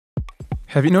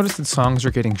Have you noticed that songs are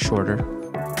getting shorter?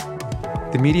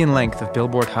 The median length of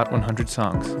Billboard Hot 100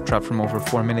 songs dropped from over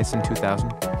 4 minutes in 2000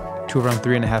 to around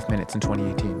 3.5 minutes in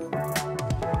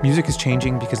 2018. Music is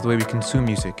changing because the way we consume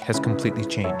music has completely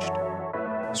changed.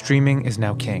 Streaming is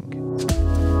now king.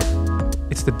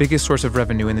 It's the biggest source of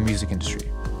revenue in the music industry,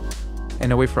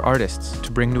 and a way for artists to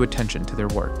bring new attention to their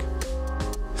work.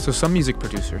 So some music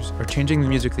producers are changing the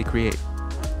music they create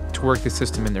to work the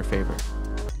system in their favor.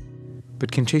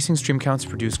 But can chasing stream counts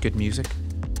produce good music?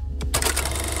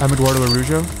 I'm Eduardo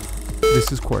Arujo.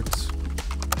 This is Quartz.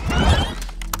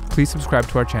 Please subscribe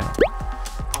to our channel.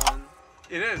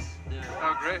 It is?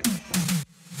 Oh, great.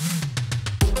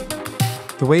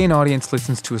 The way an audience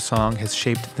listens to a song has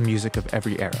shaped the music of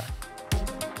every era.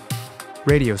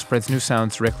 Radio spreads new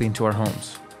sounds directly into our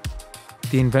homes.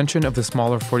 The invention of the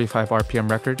smaller 45 RPM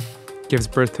record gives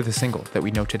birth to the single that we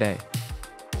know today.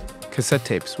 Cassette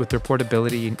tapes, with their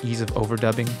portability and ease of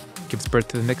overdubbing, gives birth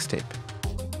to the mixtape.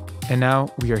 And now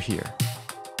we are here.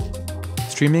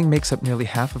 Streaming makes up nearly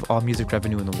half of all music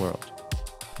revenue in the world.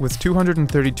 With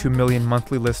 232 million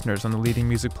monthly listeners on the leading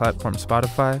music platform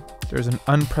Spotify, there's an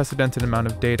unprecedented amount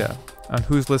of data on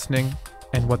who's listening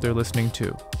and what they're listening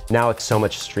to. Now with so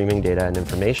much streaming data and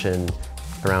information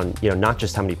around, not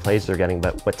just how many plays they're getting,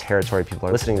 but what territory people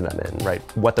are listening to them in, right?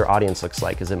 What their audience looks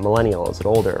like. Is it millennial? Is it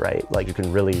older, right? Like, you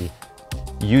can really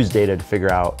use data to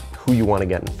figure out who you want to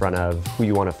get in front of, who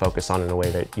you want to focus on in a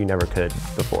way that you never could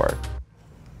before.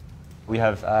 We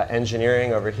have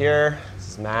engineering over here. This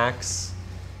is Max,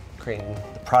 creating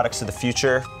the products of the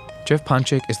future. Jeff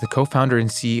Ponchik is the co-founder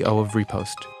and CEO of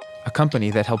Repost, a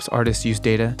company that helps artists use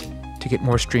data to get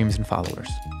more streams and followers.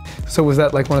 So was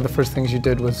that like one of the first things you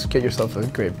did was get yourself a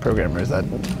great programmer? Is that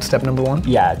step number one?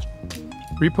 Yeah.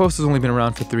 Repost has only been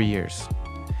around for 3 years,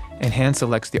 and hand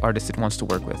selects the artist it wants to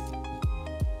work with.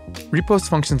 Repost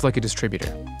functions like a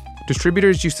distributor.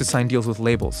 Distributors used to sign deals with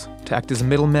labels to act as a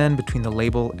middleman between the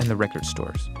label and the record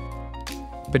stores.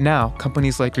 But now,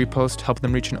 companies like Repost help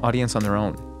them reach an audience on their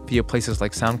own via places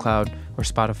like SoundCloud or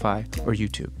Spotify or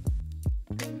YouTube.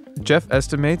 Jeff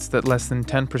estimates that less than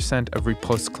 10% of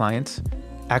Repost's clients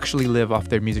actually live off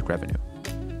their music revenue.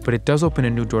 But it does open a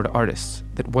new door to artists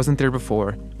that wasn't there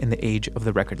before in the age of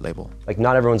the record label. Like,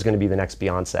 not everyone's going to be the next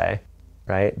Beyonce,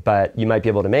 right? But you might be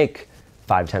able to make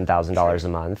 $5,000, $10,000 a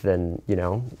month and,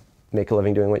 make a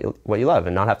living doing what you love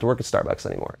and not have to work at Starbucks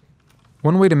anymore.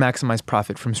 One way to maximize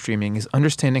profit from streaming is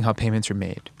understanding how payments are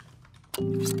made.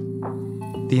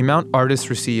 The amount artists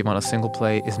receive on a single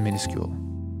play is minuscule.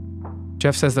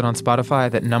 Jeff says that on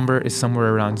Spotify, that number is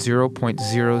somewhere around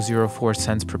 0.004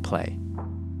 cents per play.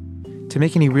 To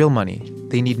make any real money,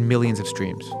 they need millions of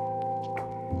streams.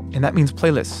 And that means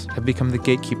playlists have become the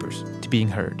gatekeepers to being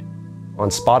heard. On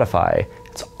Spotify,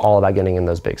 it's all about getting in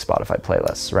those big Spotify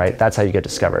playlists, right? That's how you get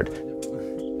discovered.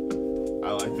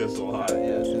 I like this a lot.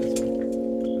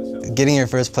 Getting your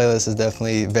first playlist is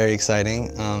definitely very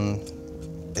exciting.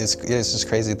 It's just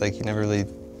crazy, like, you never really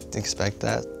expect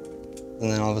that. And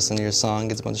then all of a sudden your song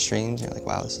gets a bunch of streams and you're like,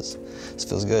 wow, this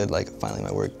feels good. Like, finally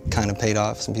my work kind of paid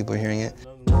off, some people are hearing it.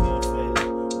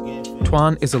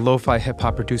 Tuan is a lo-fi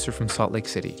hip-hop producer from Salt Lake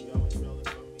City.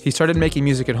 He started making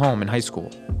music at home in high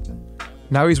school.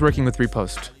 Now he's working with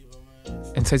Repost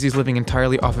and says he's living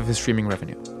entirely off of his streaming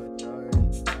revenue.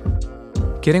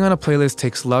 Getting on a playlist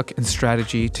takes luck and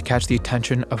strategy to catch the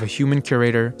attention of a human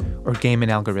curator or game an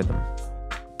algorithm.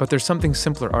 But there's something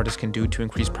simpler artists can do to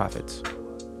increase profits.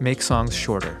 Make songs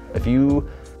shorter. If you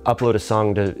upload a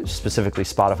song to specifically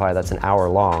Spotify that's an hour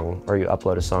long, or you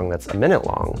upload a song that's a minute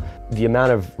long, the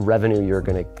amount of revenue you're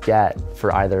going to get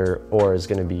for either or is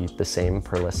going to be the same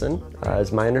per listen,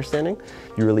 is my understanding.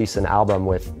 You release an album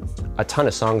with a ton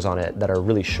of songs on it that are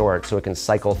really short, so it can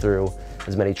cycle through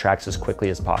as many tracks as quickly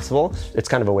as possible. It's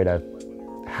kind of a way to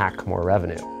hack more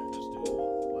revenue.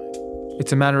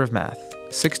 It's a matter of math.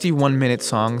 61-minute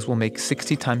songs will make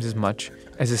 60 times as much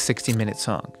as a 60-minute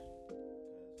song.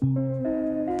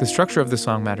 The structure of the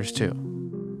song matters too.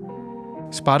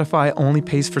 Spotify only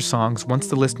pays for songs once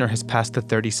the listener has passed the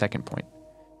 30-second point.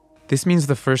 This means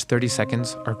the first 30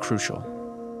 seconds are crucial.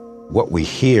 What we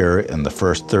hear in the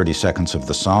first 30 seconds of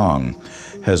the song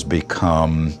has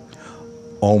become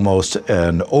almost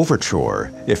an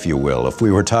overture, if you will. If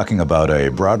we were talking about a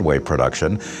Broadway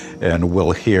production, and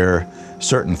we'll hear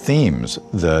certain themes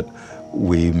that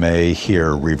we may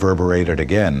hear reverberated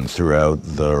again throughout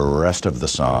the rest of the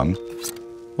song.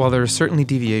 While there are certainly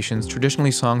deviations,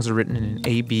 traditionally songs are written in an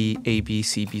A-B, A-B,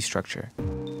 C-B structure.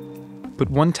 But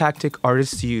one tactic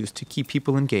artists use to keep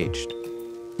people engaged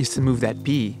is to move that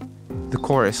B, the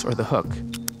chorus or the hook,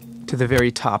 to the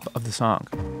very top of the song.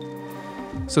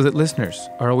 so that listeners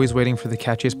are always waiting for the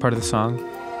catchiest part of the song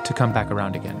to come back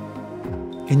around again.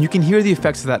 And you can hear the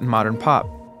effects of that in modern pop,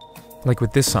 like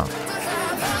with this song,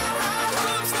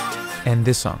 and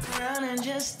this song,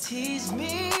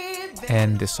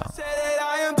 and this song.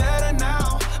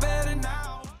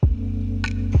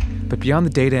 But beyond the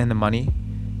data and the money,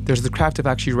 there's the craft of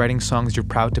actually writing songs you're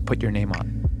proud to put your name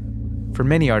on. For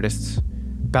many artists,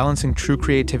 balancing true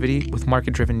creativity with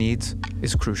market-driven needs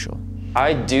is crucial.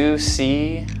 I do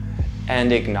see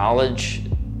and acknowledge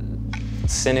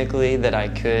cynically that I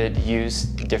could use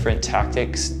different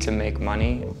tactics to make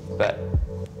money, but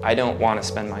I don't want to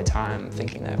spend my time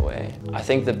thinking that way. I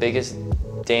think the biggest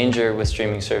danger with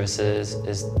streaming services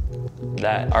is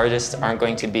that artists aren't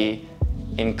going to be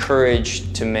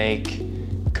encouraged to make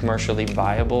commercially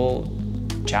viable,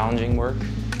 challenging work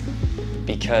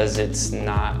because it's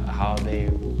not how they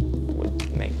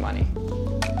would make money.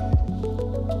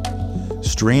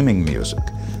 Streaming music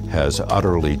has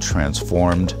utterly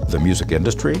transformed the music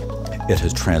industry. It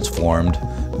has transformed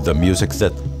the music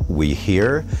that we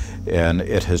hear, and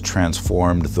it has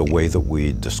transformed the way that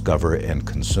we discover and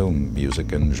consume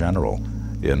music in general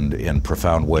in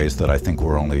profound ways that I think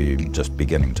we're only just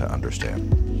beginning to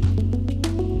understand.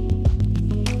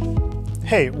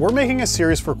 Hey, we're making a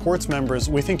series for Quartz members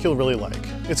we think you'll really like.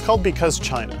 It's called Because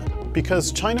China.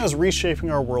 Because China is reshaping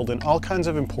our world in all kinds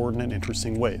of important and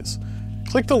interesting ways.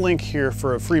 Click the link here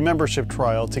for a free membership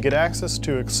trial to get access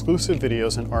to exclusive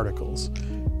videos and articles.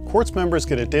 Quartz members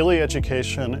get a daily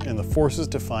education in the forces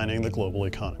defining the global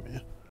economy.